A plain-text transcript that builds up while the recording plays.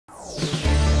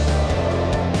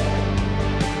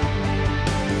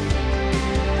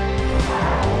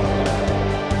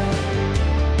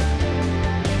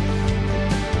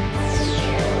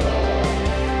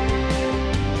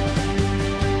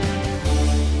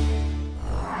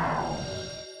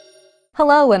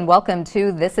Hello and welcome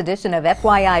to this edition of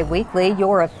FYI Weekly,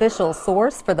 your official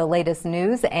source for the latest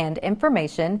news and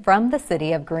information from the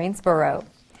city of Greensboro.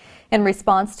 In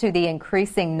response to the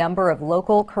increasing number of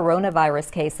local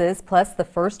coronavirus cases, plus the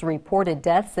first reported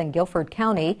deaths in Guilford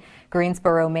County,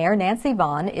 Greensboro Mayor Nancy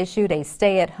Vaughn issued a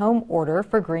stay-at-home order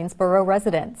for Greensboro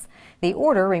residents. The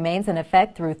order remains in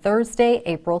effect through Thursday,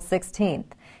 April 16th.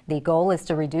 The goal is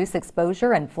to reduce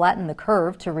exposure and flatten the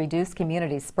curve to reduce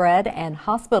community spread and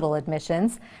hospital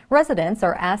admissions. Residents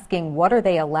are asking what are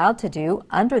they allowed to do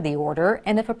under the order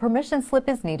and if a permission slip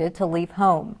is needed to leave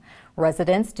home.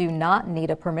 Residents do not need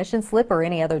a permission slip or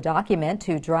any other document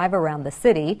to drive around the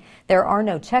city. There are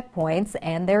no checkpoints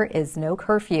and there is no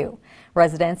curfew.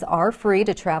 Residents are free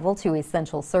to travel to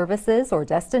essential services or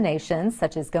destinations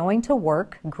such as going to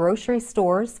work, grocery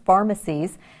stores,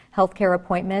 pharmacies, healthcare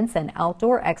appointments, and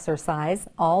outdoor exercise,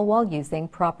 all while using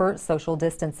proper social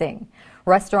distancing.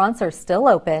 Restaurants are still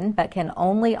open, but can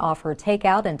only offer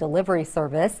takeout and delivery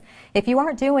service. If you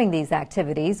aren't doing these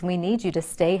activities, we need you to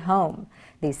stay home.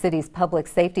 The city's public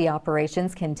safety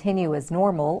operations continue as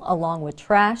normal, along with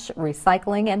trash,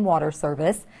 recycling, and water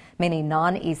service. Many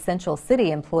non-essential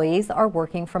city employees are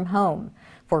working from home.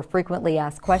 For frequently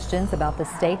asked questions about the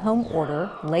stay-home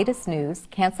order, latest news,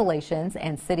 cancellations,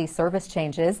 and city service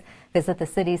changes, visit the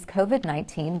city's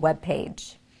COVID-19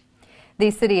 webpage. The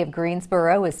city of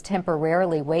Greensboro is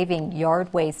temporarily waiving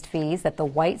yard waste fees at the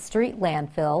White Street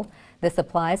landfill. This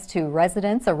applies to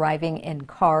residents arriving in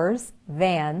cars,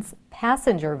 vans,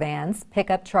 passenger vans,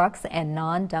 pickup trucks, and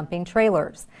non-dumping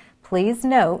trailers. Please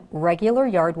note, regular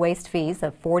yard waste fees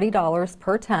of $40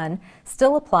 per ton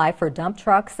still apply for dump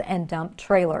trucks and dump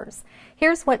trailers.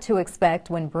 Here's what to expect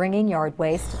when bringing yard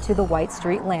waste to the White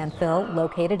Street landfill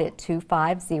located at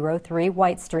 2503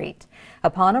 White Street.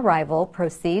 Upon arrival,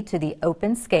 proceed to the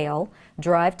open scale,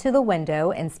 drive to the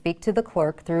window and speak to the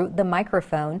clerk through the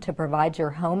microphone to provide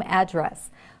your home address.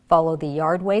 Follow the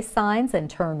yard waste signs and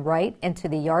turn right into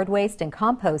the yard waste and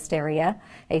compost area.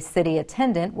 A city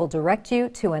attendant will direct you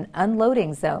to an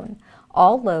unloading zone.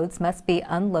 All loads must be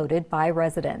unloaded by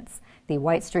residents. The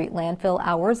White Street landfill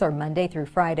hours are Monday through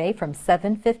Friday from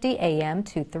 7:50 a.m.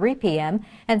 to 3 p.m.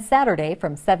 and Saturday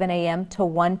from 7 a.m. to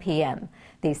 1 p.m.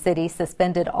 The city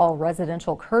suspended all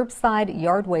residential curbside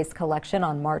yard waste collection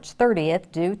on March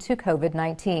 30th due to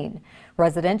COVID-19.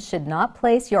 Residents should not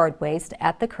place yard waste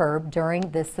at the curb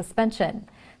during this suspension.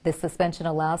 This suspension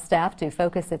allows staff to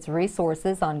focus its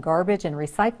resources on garbage and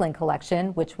recycling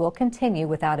collection, which will continue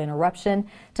without interruption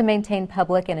to maintain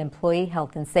public and employee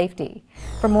health and safety.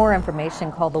 For more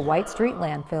information, call the White Street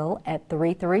landfill at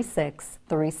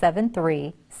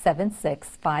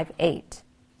 336-373-7658.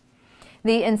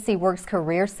 The NC Works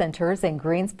Career Centers in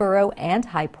Greensboro and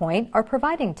High Point are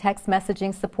providing text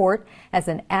messaging support as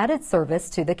an added service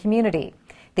to the community.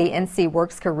 The NC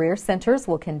Works Career Centers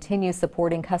will continue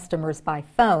supporting customers by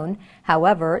phone.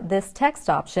 However, this text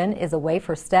option is a way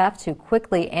for staff to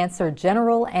quickly answer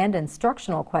general and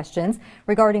instructional questions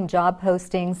regarding job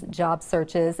postings, job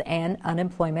searches, and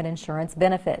unemployment insurance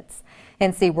benefits.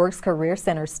 NC Works Career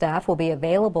Center staff will be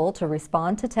available to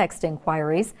respond to text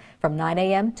inquiries from 9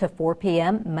 a.m. to 4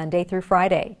 p.m. Monday through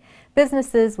Friday.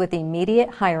 Businesses with immediate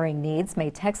hiring needs may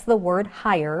text the word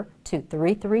HIRE to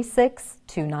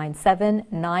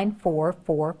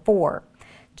 336-297-9444.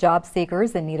 Job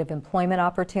seekers in need of employment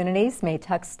opportunities may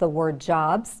text the word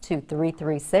JOBS to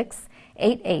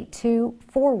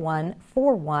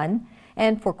 336-882-4141.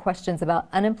 And for questions about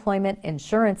unemployment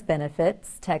insurance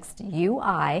benefits, text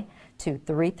UI to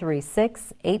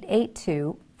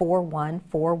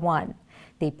 336-882-4141.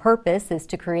 The purpose is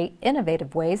to create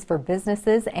innovative ways for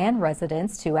businesses and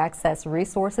residents to access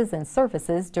resources and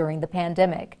services during the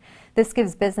pandemic. This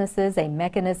gives businesses a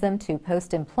mechanism to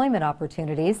post employment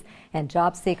opportunities and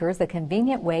job seekers a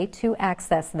convenient way to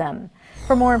access them.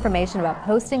 For more information about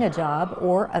posting a job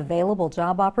or available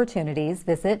job opportunities,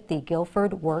 visit the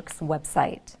Guilford Works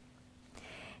website.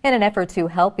 In an effort to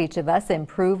help each of us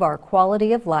improve our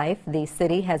quality of life, the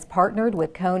city has partnered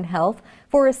with Cone Health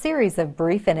for a series of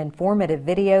brief and informative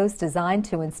videos designed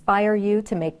to inspire you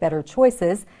to make better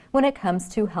choices when it comes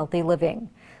to healthy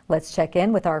living. Let's check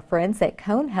in with our friends at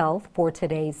Cone Health for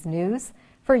today's news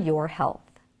for your health.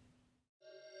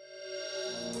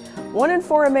 1 in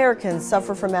 4 Americans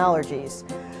suffer from allergies.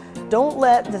 Don't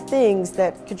let the things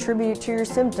that contribute to your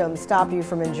symptoms stop you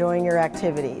from enjoying your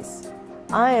activities.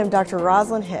 I am Dr.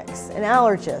 Rosalind Hicks, an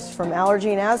allergist from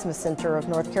Allergy and Asthma Center of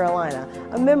North Carolina,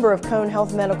 a member of Cone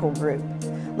Health Medical Group.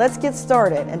 Let's get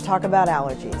started and talk about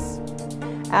allergies.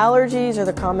 Allergies are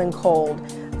the common cold.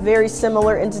 Very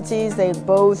similar entities. They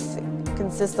both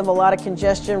consist of a lot of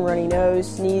congestion, runny nose,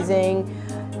 sneezing,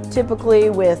 Typically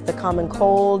with the common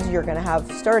cold, you're going to have,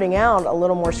 starting out, a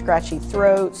little more scratchy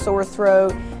throat, sore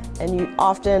throat, and you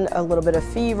often a little bit of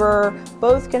fever.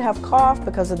 Both can have cough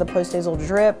because of the postnasal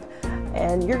drip,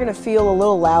 and you're going to feel a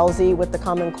little lousy with the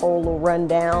common cold, will run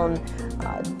down,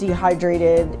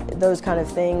 dehydrated, those kind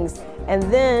of things. And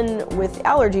then with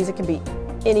allergies, it can be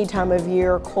any time of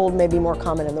year. Cold may be more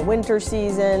common in the winter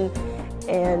season,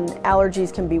 and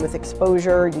allergies can be with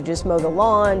exposure. You just mow the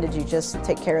lawn, did you just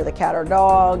take care of the cat or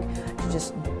dog, did you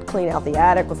just clean out the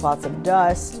attic with lots of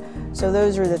dust. So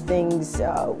those are the things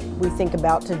we think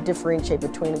about to differentiate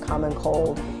between a common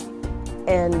cold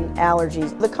and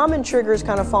allergies. The common triggers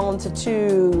kind of fall into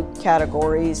two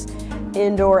categories: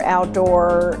 indoor,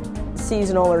 outdoor,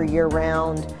 seasonal, or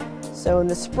year-round. So in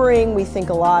the spring, we think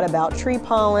a lot about tree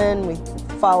pollen,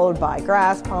 followed by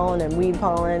grass pollen and weed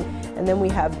pollen, and then we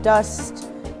have dust,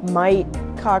 mite,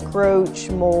 cockroach,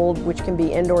 mold, which can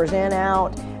be indoors and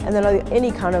out, and then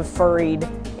any kind of furried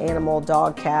animal,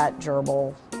 dog, cat,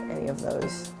 gerbil, any of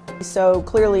those. So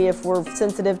clearly, if we're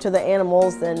sensitive to the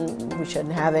animals, then we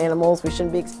shouldn't have animals, we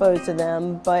shouldn't be exposed to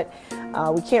them, but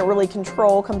we can't really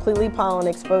control completely pollen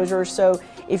exposure. So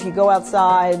if you go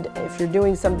outside, if you're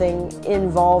doing something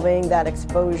involving that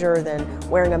exposure, then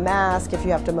wearing a mask if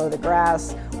you have to mow the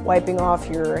grass, wiping off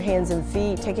your hands and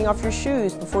feet, taking off your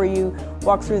shoes before you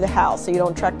walk through the house so you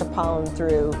don't track the pollen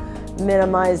through,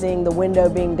 minimizing the window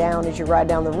being down as you ride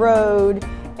down the road,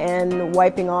 and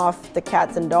wiping off the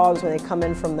cats and dogs when they come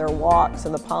in from their walk so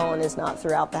the pollen is not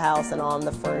throughout the house and on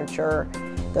the furniture,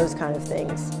 those kind of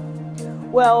things.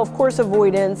 Well, of course,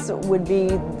 avoidance would be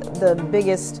the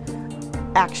biggest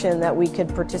action that we could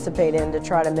participate in to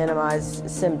try to minimize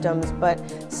symptoms, but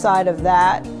side of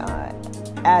that,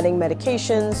 adding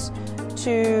medications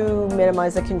to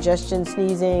minimize the congestion,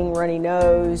 sneezing, runny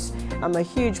nose. I'm a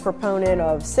huge proponent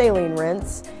of saline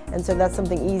rinse, and so that's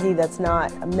something easy that's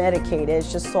not medicated.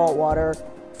 It's just salt water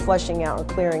flushing out and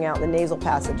clearing out the nasal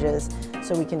passages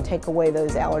so we can take away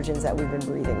those allergens that we've been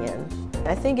breathing in.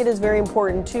 I think it is very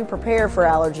important to prepare for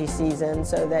allergy season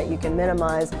so that you can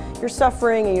minimize your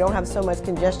suffering and you don't have so much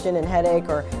congestion and headache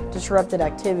or disrupted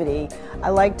activity.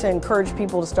 I like to encourage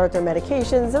people to start their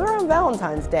medications around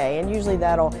Valentine's Day, and usually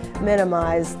that'll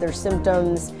minimize their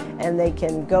symptoms and they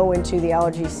can go into the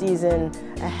allergy season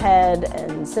ahead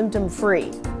and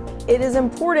symptom-free. It is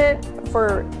important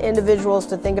for individuals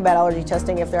to think about allergy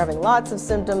testing if they're having lots of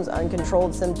symptoms,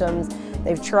 uncontrolled symptoms,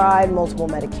 they've tried multiple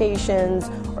medications,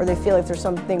 or they feel like there's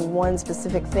one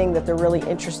specific thing that they're really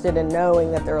interested in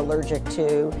knowing that they're allergic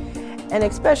to. And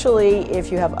especially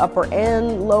if you have upper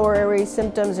and lower airway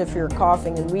symptoms, if you're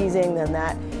coughing and wheezing, then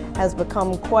that has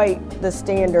become quite the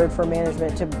standard for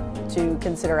management to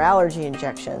consider allergy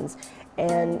injections.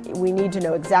 And we need to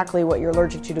know exactly what you're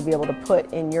allergic to be able to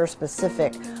put in your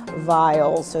specific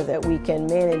vial so that we can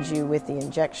manage you with the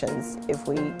injections if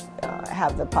we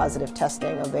have the positive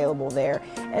testing available there.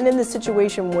 And in the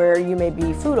situation where you may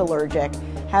be food allergic,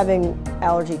 having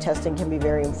allergy testing can be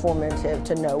very informative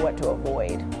to know what to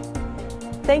avoid.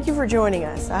 Thank you for joining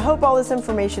us. I hope all this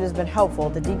information has been helpful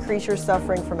to decrease your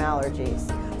suffering from allergies.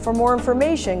 For more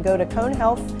information, go to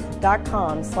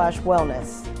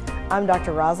conehealth.com/wellness. I'm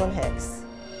Dr. Rosalind Hicks.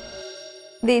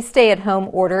 The stay-at-home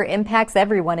order impacts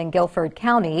everyone in Guilford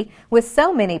County. With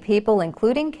so many people,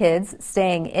 including kids,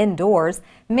 staying indoors,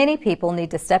 many people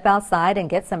need to step outside and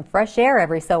get some fresh air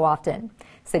every so often.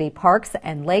 City parks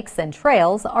and lakes and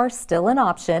trails are still an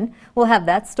option. We'll have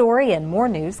that story and more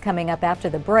news coming up after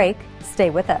the break. Stay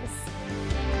with us.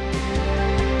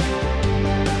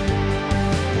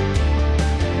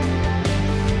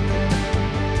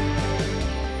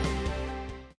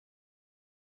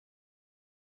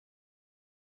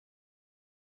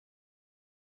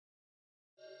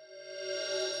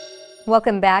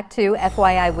 Welcome back to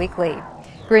FYI Weekly.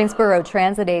 Greensboro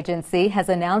Transit Agency has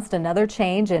announced another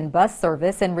change in bus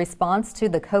service in response to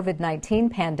the COVID-19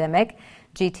 pandemic.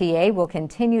 GTA will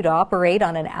continue to operate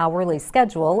on an hourly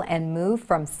schedule and move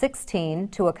from 16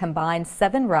 to a combined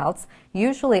 7 routes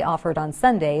usually offered on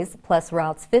Sundays, plus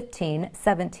routes 15,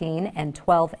 17, and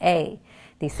 12A.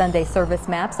 The Sunday service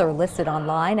maps are listed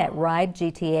online at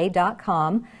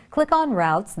ridegta.com. Click on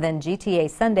routes, then GTA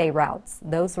Sunday routes.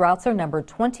 Those routes are numbered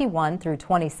 21 through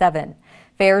 27.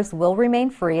 Fares will remain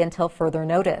free until further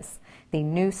notice. The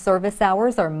new service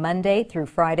hours are Monday through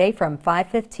Friday from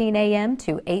 5:15 a.m.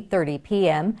 to 8:30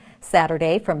 p.m.,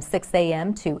 Saturday from 6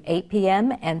 a.m. to 8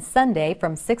 p.m., and Sunday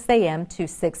from 6 a.m. to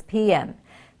 6 p.m.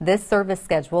 This service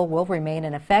schedule will remain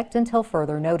in effect until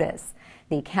further notice.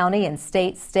 The county and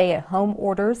state stay-at-home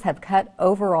orders have cut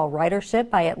overall ridership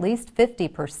by at least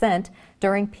 50%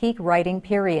 during peak riding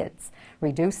periods.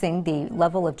 Reducing the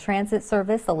level of transit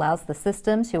service allows the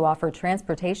system to offer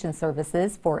transportation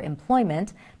services for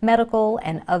employment, medical,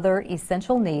 and other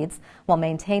essential needs while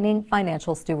maintaining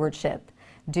financial stewardship.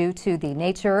 Due to the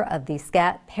nature of the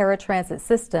SCAT paratransit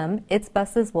system, its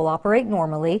buses will operate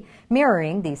normally,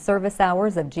 mirroring the service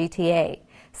hours of GTA.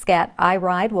 SCAT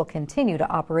iRide will continue to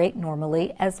operate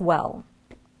normally as well.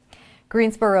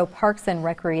 Greensboro Parks and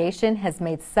Recreation has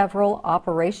made several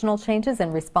operational changes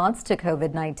in response to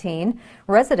COVID-19.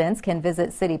 Residents can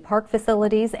visit city park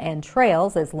facilities and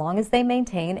trails as long as they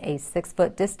maintain a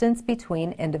 6-foot distance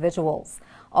between individuals.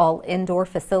 All indoor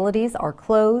facilities are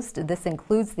closed. This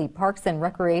includes the Parks and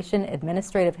Recreation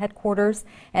Administrative Headquarters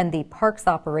and the Parks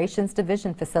Operations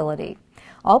Division facility.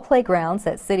 All playgrounds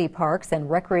at city parks and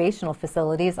recreational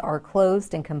facilities are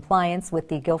closed in compliance with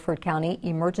the Guilford County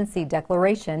Emergency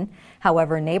Declaration.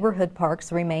 However, neighborhood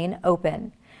parks remain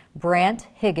open. Brant,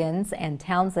 Higgins, and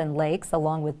Townsend Lakes,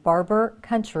 along with Barber,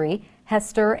 Country,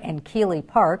 Hester, and Keeley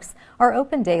Parks, are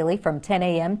open daily from 10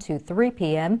 a.m. to 3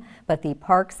 p.m., but the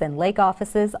parks and lake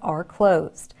offices are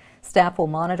closed. Staff will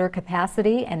monitor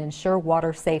capacity and ensure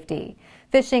water safety.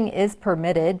 Fishing is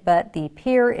permitted, but the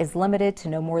pier is limited to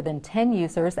no more than 10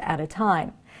 users at a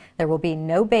time. There will be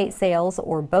no bait sales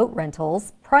or boat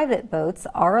rentals. Private boats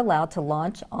are allowed to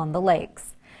launch on the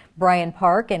lakes. Bryan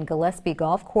Park and Gillespie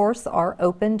Golf Course are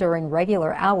open during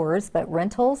regular hours, but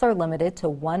rentals are limited to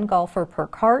 1 golfer per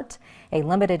cart. A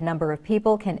limited number of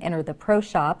people can enter the pro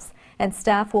shops, and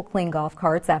staff will clean golf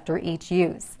carts after each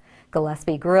use.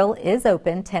 Gillespie Grill is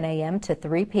open 10 a.m. to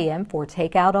 3 p.m. for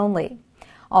takeout only.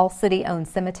 All city-owned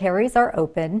cemeteries are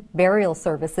open. Burial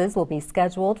services will be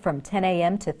scheduled from 10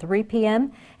 a.m. to 3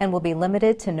 p.m. and will be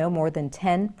limited to no more than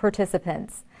 10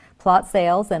 participants. Plot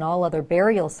sales and all other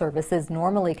burial services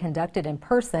normally conducted in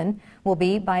person will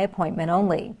be by appointment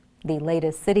only. The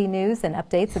latest city news and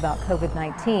updates about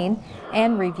COVID-19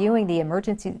 and reviewing the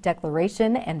emergency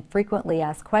declaration and frequently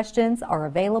asked questions are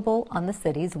available on the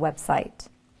city's website.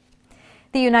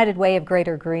 The United Way of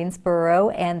Greater Greensboro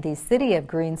and the City of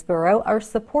Greensboro are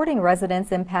supporting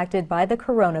residents impacted by the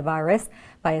coronavirus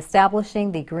by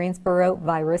establishing the Greensboro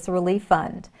Virus Relief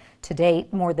Fund. To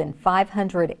date, more than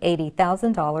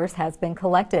 $580,000 has been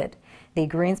collected. The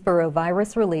Greensboro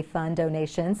Virus Relief Fund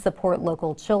donations support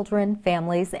local children,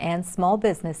 families, and small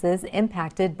businesses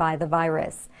impacted by the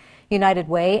virus. United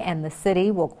Way and the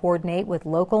city will coordinate with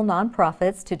local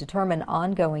nonprofits to determine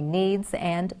ongoing needs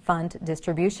and fund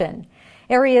distribution.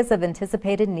 Areas of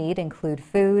anticipated need include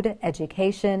food,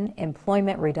 education,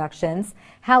 employment reductions,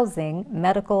 housing,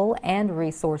 medical, and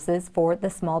resources for the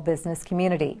small business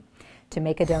community. To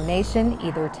make a donation,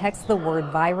 either text the word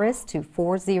virus to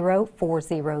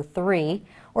 40403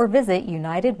 or visit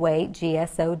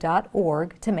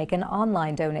unitedwaygso.org to make an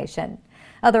online donation.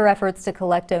 Other efforts to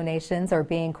collect donations are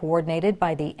being coordinated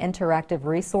by the Interactive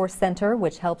Resource Center,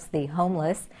 which helps the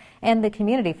homeless, and the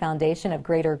Community Foundation of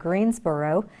Greater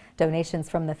Greensboro. Donations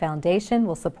from the foundation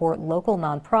will support local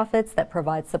nonprofits that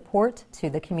provide support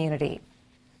to the community.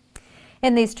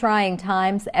 In these trying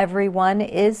times, everyone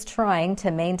is trying to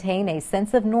maintain a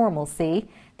sense of normalcy.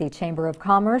 The Chamber of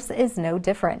Commerce is no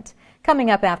different.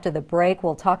 Coming up after the break,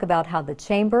 we'll talk about how the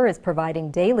Chamber is providing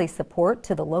daily support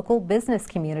to the local business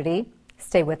community.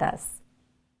 Stay with us.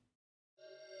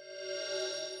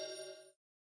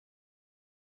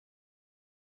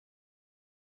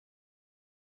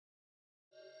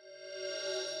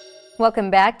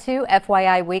 Welcome back to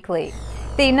FYI Weekly.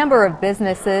 The number of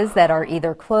businesses that are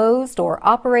either closed or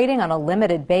operating on a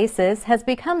limited basis has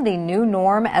become the new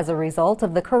norm as a result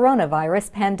of the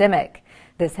coronavirus pandemic.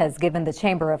 This has given the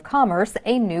Chamber of Commerce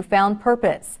a newfound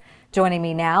purpose. Joining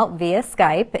me now via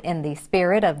Skype in the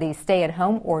spirit of the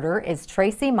stay-at-home order is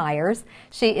Tracy Myers.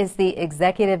 She is the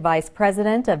Executive Vice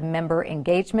President of Member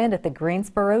Engagement at the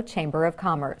Greensboro Chamber of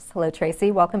Commerce. Hello,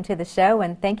 Tracy. Welcome to the show,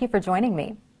 and thank you for joining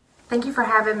me. Thank you for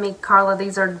having me, Carla.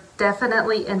 These are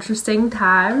definitely interesting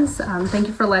times. Thank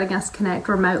you for letting us connect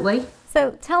remotely.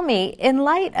 So tell me, in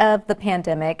light of the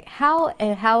pandemic,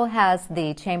 how has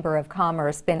the Chamber of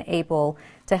Commerce been able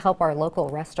to help our local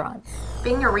restaurants?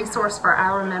 Being a resource for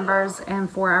our members and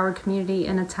for our community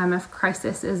in a time of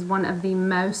crisis is one of the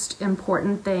most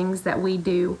important things that we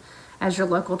do as your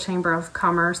local Chamber of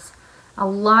Commerce. A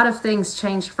lot of things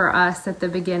changed for us at the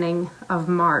beginning of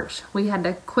March. We had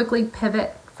to quickly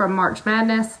pivot from March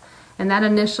Madness, and that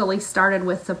initially started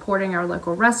with supporting our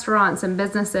local restaurants and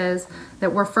businesses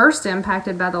that were first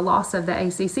impacted by the loss of the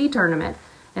ACC tournament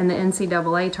and the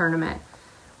NCAA tournament.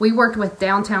 We worked with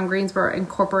Downtown Greensboro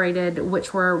Incorporated,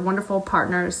 which were wonderful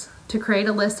partners, to create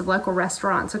a list of local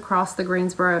restaurants across the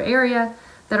Greensboro area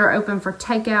that are open for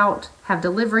takeout, have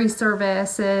delivery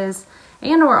services,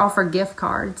 and or offer gift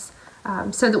cards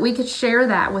so that we could share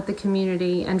that with the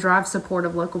community and drive support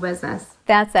of local business.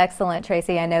 That's excellent,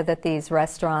 Tracy. I know that these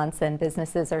restaurants and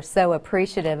businesses are so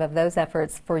appreciative of those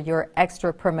efforts for your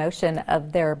extra promotion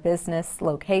of their business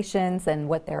locations and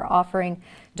what they're offering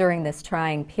during this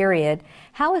trying period.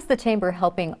 How is the Chamber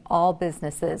helping all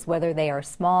businesses, whether they are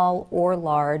small or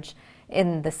large,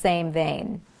 in the same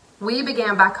vein? We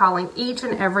began by calling each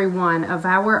and every one of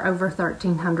our over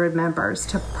 1,300 members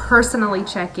to personally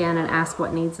check in and ask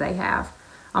what needs they have.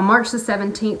 On March the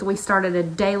 17th, we started a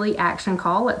daily action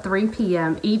call at 3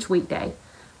 p.m. each weekday.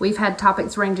 We've had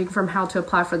topics ranging from how to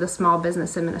apply for the Small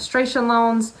Business Administration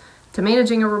loans, to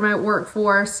managing a remote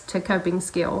workforce, to coping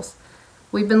skills.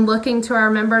 We've been looking to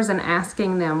our members and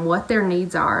asking them what their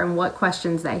needs are and what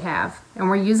questions they have. And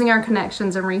we're using our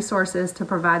connections and resources to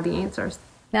provide the answers.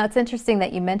 Now, it's interesting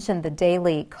that you mentioned the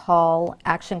daily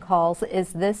action calls.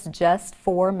 Is this just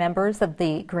for members of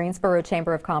the Greensboro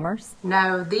Chamber of Commerce?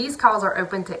 No, these calls are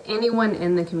open to anyone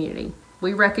in the community.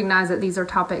 We recognize that these are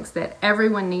topics that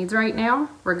everyone needs right now,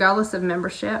 regardless of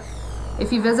membership.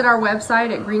 If you visit our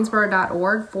website at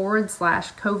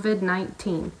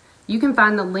greensboro.org/COVID-19, you can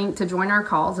find the link to join our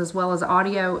calls, as well as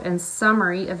audio and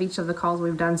summary of each of the calls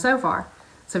we've done so far.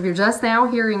 So if you're just now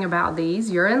hearing about these,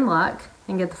 you're in luck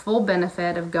and get the full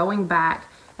benefit of going back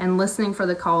and listening for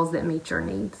the calls that meet your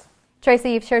needs.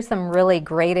 Tracy, you've shared some really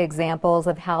great examples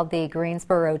of how the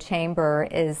Greensboro Chamber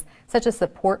is such a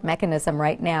support mechanism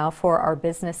right now for our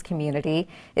business community.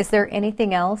 Is there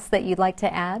anything else that you'd like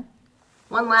to add?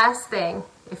 One last thing.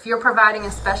 If you're providing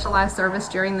a specialized service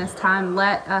during this time,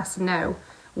 let us know.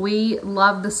 We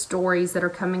love the stories that are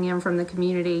coming in from the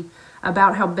community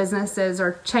about how businesses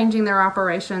are changing their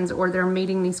operations, or they're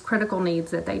meeting these critical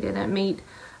needs that they didn't meet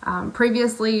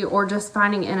previously, or just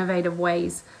finding innovative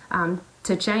ways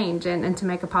to change and to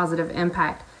make a positive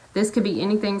impact. This could be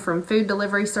anything from food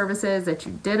delivery services that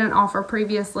you didn't offer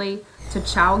previously to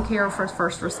childcare for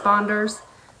first responders.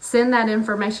 Send that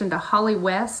information to Holly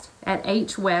West at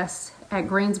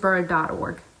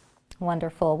hwest@greensboro.org.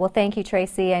 Wonderful. Well, thank you,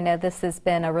 Tracy. I know this has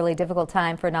been a really difficult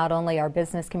time for not only our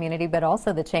business community, but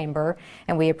also the Chamber,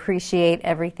 and we appreciate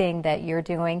everything that you're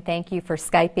doing. Thank you for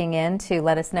Skyping in to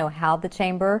let us know how the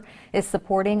Chamber is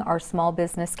supporting our small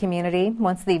business community.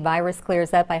 Once the virus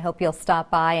clears up, I hope you'll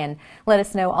stop by and let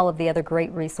us know all of the other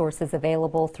great resources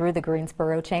available through the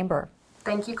Greensboro Chamber.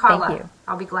 Thank you, Carla. Thank you.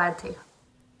 I'll be glad to.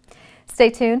 Stay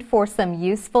tuned for some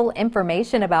useful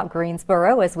information about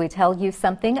Greensboro as we tell you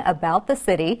something about the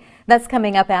city. That's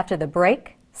coming up after the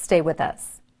break. Stay with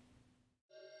us.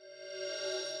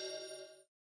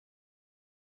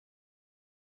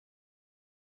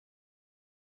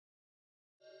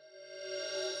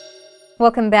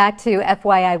 Welcome back to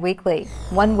FYI Weekly.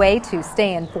 One way to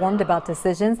stay informed about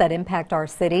decisions that impact our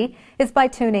city is by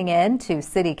tuning in to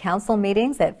City Council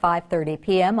meetings at 5:30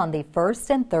 p.m. on the first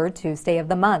and third Tuesday of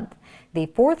the month. The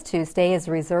fourth Tuesday is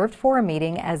reserved for a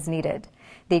meeting as needed.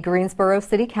 The Greensboro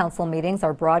City Council meetings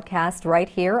are broadcast right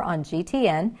here on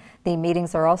GTN. The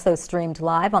meetings are also streamed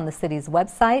live on the city's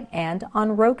website and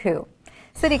on Roku.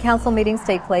 City Council meetings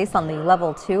take place on the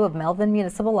Level 2 of Melvin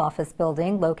Municipal Office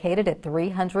Building, located at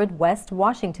 300 West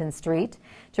Washington Street.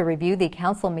 To review the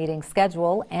council meeting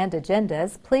schedule and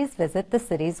agendas, please visit the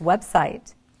city's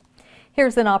website.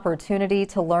 Here's an opportunity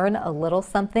to learn a little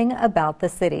something about the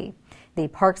city. The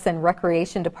Parks and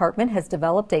Recreation Department has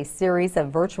developed a series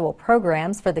of virtual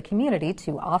programs for the community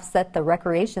to offset the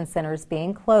recreation centers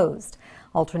being closed.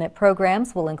 Alternate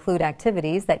programs will include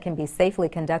activities that can be safely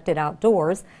conducted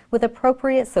outdoors with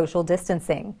appropriate social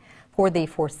distancing. For the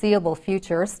foreseeable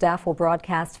future, staff will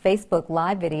broadcast Facebook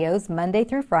Live videos Monday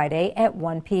through Friday at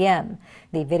 1 p.m.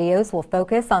 The videos will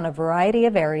focus on a variety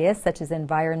of areas such as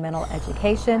environmental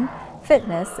education,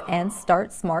 fitness, and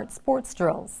Start Smart sports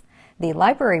drills. The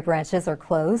library branches are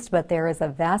closed, but there is a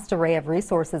vast array of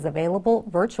resources available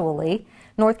virtually.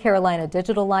 North Carolina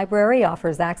Digital Library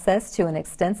offers access to an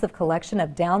extensive collection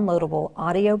of downloadable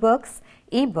audiobooks,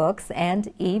 e-books,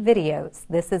 and e-videos.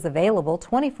 This is available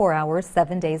 24 hours,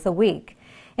 7 days a week.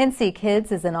 NC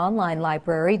Kids is an online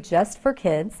library just for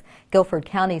kids. Guilford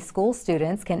County school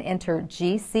students can enter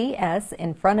GCS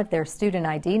in front of their student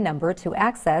ID number to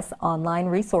access online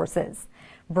resources.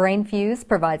 BrainFuse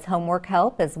provides homework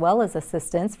help as well as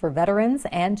assistance for veterans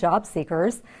and job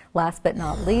seekers. Last but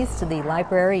not least, the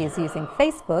library is using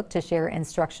Facebook to share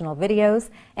instructional videos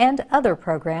and other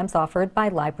programs offered by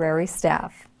library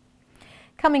staff.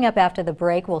 Coming up after the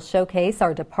break, we'll showcase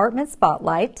our department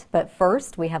spotlight, but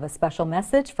first we have a special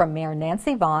message from Mayor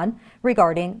Nancy Vaughn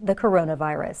regarding the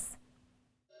coronavirus.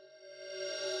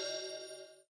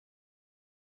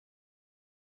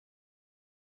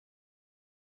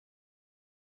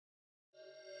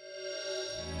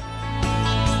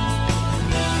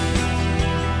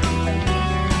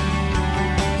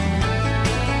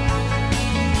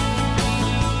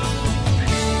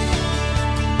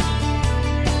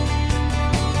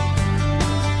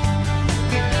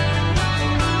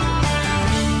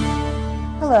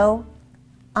 Hello,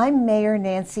 I'm Mayor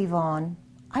Nancy Vaughn.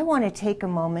 I want to take a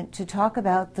moment to talk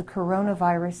about the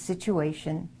coronavirus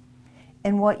situation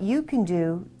and what you can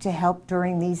do to help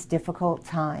during these difficult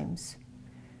times.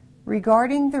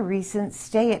 Regarding the recent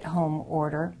stay-at-home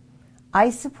order, I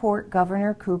support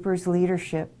Governor Cooper's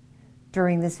leadership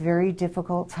during this very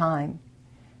difficult time.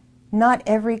 Not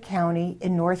every county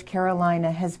in North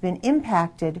Carolina has been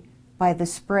impacted by the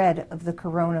spread of the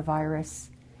coronavirus,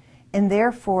 and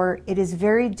therefore it is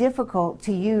very difficult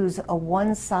to use a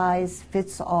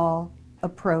one-size-fits-all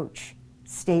approach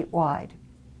statewide.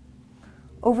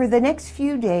 Over the next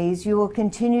few days, you will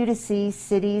continue to see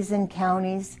cities and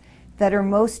counties that are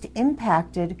most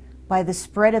impacted by the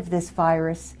spread of this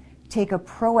virus take a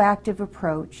proactive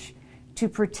approach to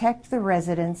protect the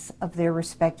residents of their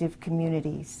respective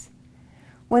communities.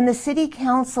 When the City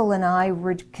Council and I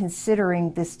were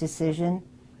considering this decision,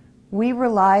 we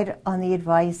relied on the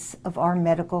advice of our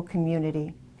medical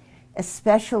community,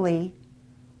 especially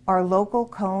our local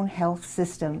Cone Health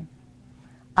System.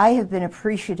 I have been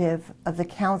appreciative of the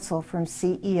counsel from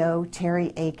CEO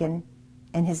Terry Aiken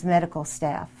and his medical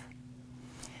staff.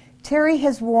 Terry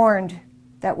has warned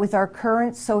that with our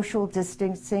current social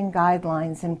distancing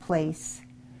guidelines in place,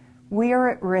 we are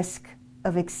at risk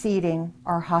of exceeding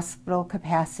our hospital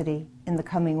capacity in the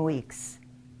coming weeks.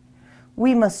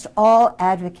 We must all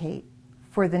advocate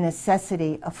for the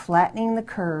necessity of flattening the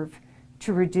curve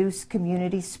to reduce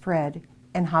community spread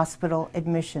and hospital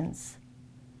admissions.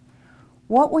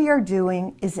 What we are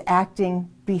doing is acting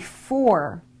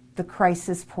before the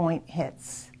crisis point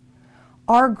hits.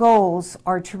 Our goals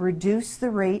are to reduce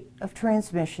the rate of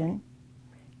transmission,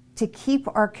 to keep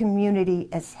our community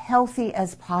as healthy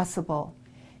as possible,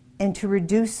 and to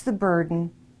reduce the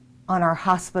burden on our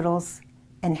hospitals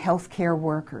and healthcare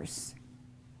workers.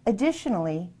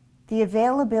 Additionally, the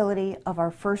availability of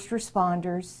our first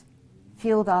responders,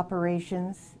 field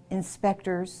operations,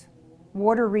 inspectors,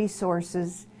 water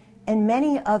resources, and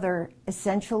many other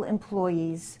essential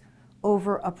employees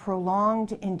over a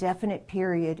prolonged, indefinite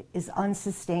period is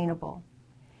unsustainable.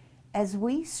 As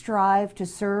we strive to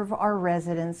serve our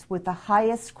residents with the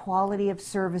highest quality of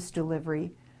service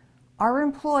delivery, our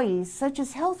employees, such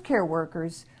as healthcare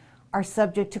workers, are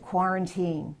subject to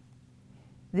quarantine.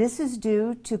 This is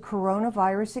due to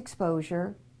coronavirus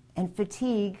exposure and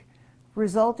fatigue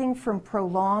resulting from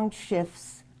prolonged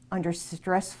shifts under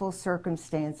stressful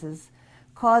circumstances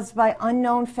caused by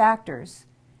unknown factors.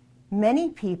 Many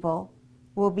people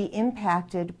will be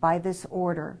impacted by this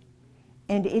order,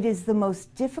 and it is the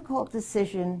most difficult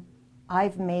decision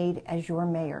I've made as your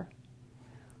mayor.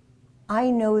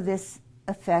 I know this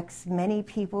affects many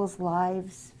people's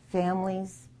lives,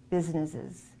 families,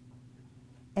 businesses,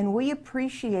 and we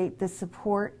appreciate the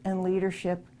support and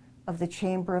leadership of the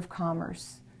Chamber of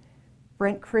Commerce.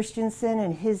 Brent Christensen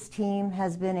and his team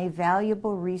has been a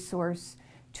valuable resource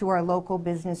to our local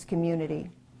business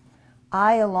community.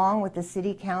 I, along with the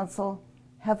City Council,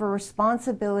 have a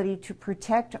responsibility to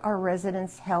protect our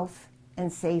residents' health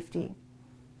and safety.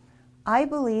 I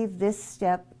believe this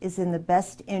step is in the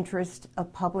best interest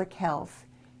of public health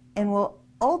and will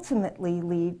ultimately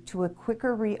lead to a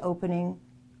quicker reopening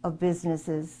of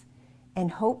businesses and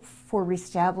hope for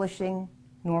reestablishing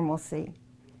normalcy.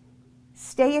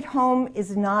 Stay at home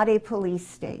is not a police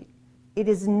state. It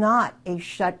is not a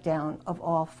shutdown of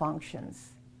all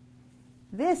functions.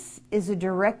 This is a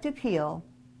direct appeal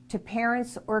to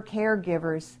parents or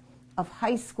caregivers of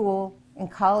high school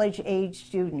and college-age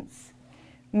students.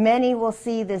 Many will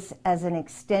see this as an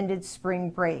extended spring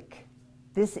break.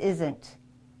 This isn't.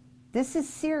 This is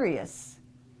serious.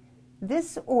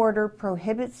 This order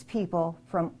prohibits people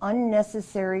from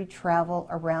unnecessary travel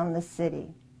around the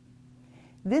city.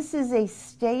 This is a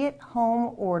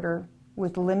stay-at-home order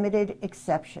with limited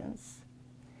exceptions.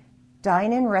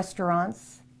 Dine-in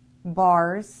restaurants,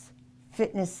 bars,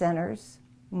 fitness centers,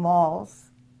 malls,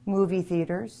 movie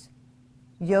theaters,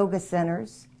 yoga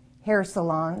centers, hair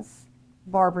salons,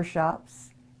 barbershops,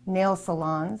 nail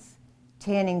salons,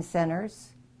 tanning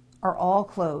centers are all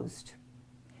closed.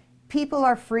 People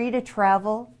are free to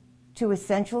travel to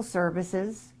essential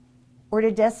services or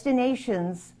to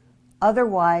destinations,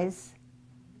 otherwise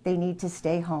they need to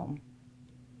stay home.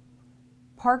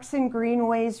 Parks and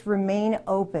greenways remain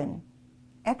open.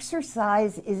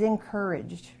 Exercise is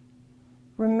encouraged.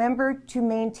 Remember to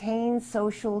maintain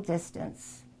social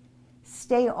distance.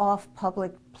 Stay off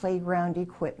public playground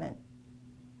equipment.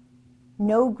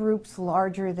 No groups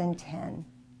larger than 10.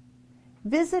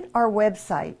 Visit our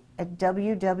website at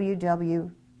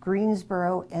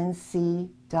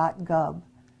www.greensboronc.gov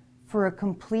for a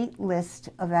complete list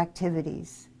of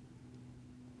activities.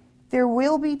 There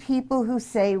will be people who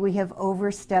say we have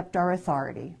overstepped our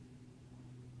authority,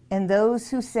 and those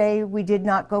who say we did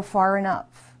not go far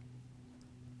enough.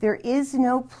 There is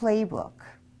no playbook,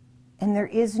 and there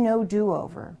is no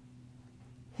do-over.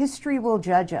 History will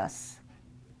judge us.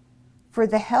 For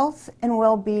the health and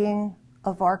well-being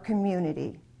of our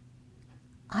community,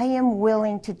 I am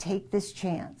willing to take this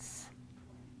chance.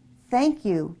 Thank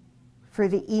you for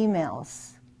the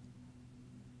emails.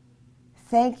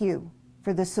 Thank you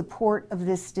for the support of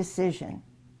this decision.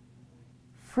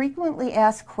 Frequently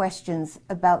asked questions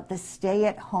about the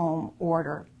stay-at-home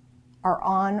order are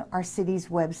on our city's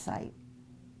website.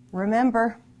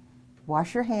 Remember,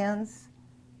 wash your hands,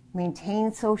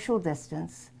 maintain social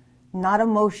distance, not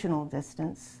emotional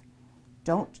distance.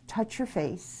 Don't touch your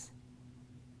face.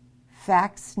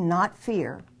 Facts, not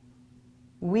fear.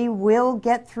 We will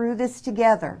get through this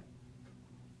together,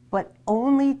 but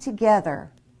only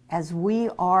together as we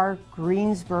are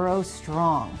Greensboro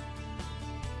strong.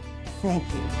 Thank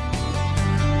you.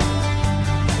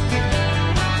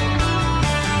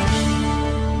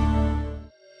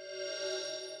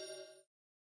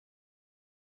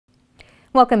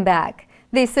 Welcome back.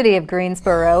 The City of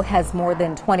Greensboro has more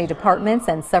than 20 departments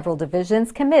and several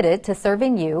divisions committed to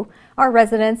serving you, our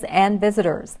residents and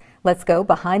visitors. Let's go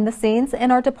behind the scenes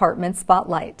in our department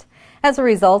spotlight. As a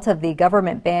result of the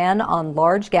government ban on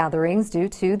large gatherings due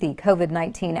to the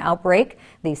COVID-19 outbreak,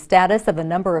 the status of a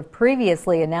number of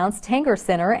previously announced Tanger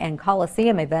Center and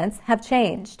Coliseum events have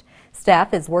changed.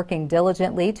 Staff is working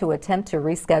diligently to attempt to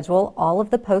reschedule all of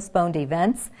the postponed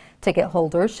events. Ticket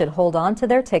holders should hold on to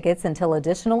their tickets until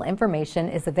additional information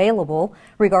is available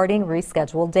regarding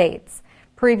rescheduled dates.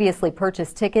 Previously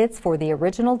purchased tickets for the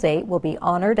original date will be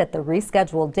honored at the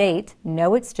rescheduled date.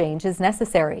 No exchange is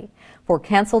necessary. For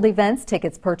canceled events,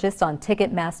 tickets purchased on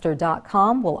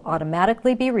Ticketmaster.com will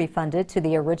automatically be refunded to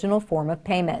the original form of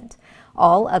payment.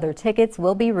 All other tickets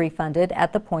will be refunded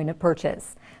at the point of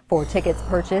purchase. For tickets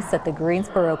purchased at the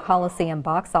Greensboro Coliseum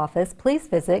box office, please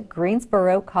visit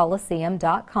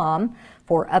GreensboroColiseum.com.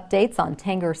 For updates on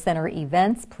Tanger Center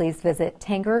events, please visit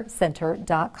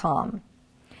TangerCenter.com.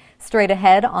 Straight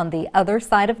ahead on the other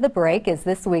side of the break is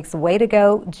this week's Way to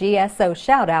Go GSO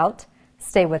shout out.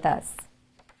 Stay with us.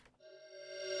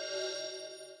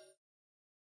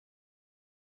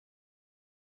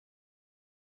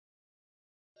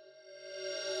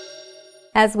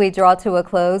 As we draw to a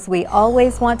close, we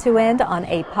always want to end on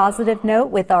a positive note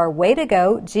with our Way to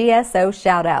Go GSO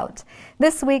shout out.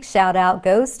 This week's shout out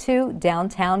goes to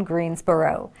downtown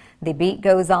Greensboro. The beat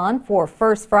goes on for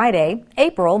First Friday.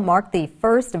 April marked the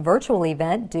first virtual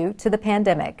event due to the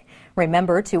pandemic.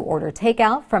 Remember to order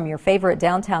takeout from your favorite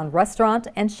downtown restaurant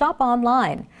and shop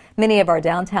online. Many of our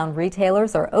downtown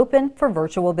retailers are open for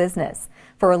virtual business.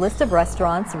 For a list of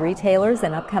restaurants, retailers,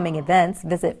 and upcoming events,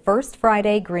 visit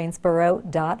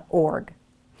firstfridaygreensboro.org.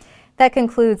 That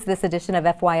concludes this edition of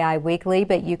FYI Weekly,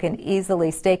 but you can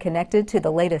easily stay connected to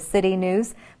the latest city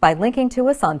news by linking to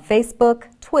us on Facebook,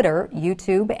 Twitter,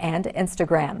 YouTube, and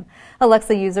Instagram.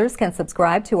 Alexa users can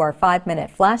subscribe to our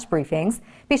 5-minute flash briefings.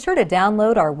 Be sure to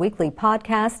download our weekly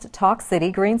podcast, Talk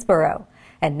City Greensboro.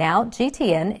 And now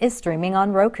GTN is streaming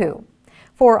on Roku.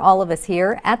 For all of us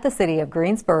here at the City of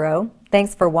Greensboro,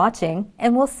 thanks for watching,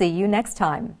 and we'll see you next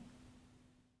time.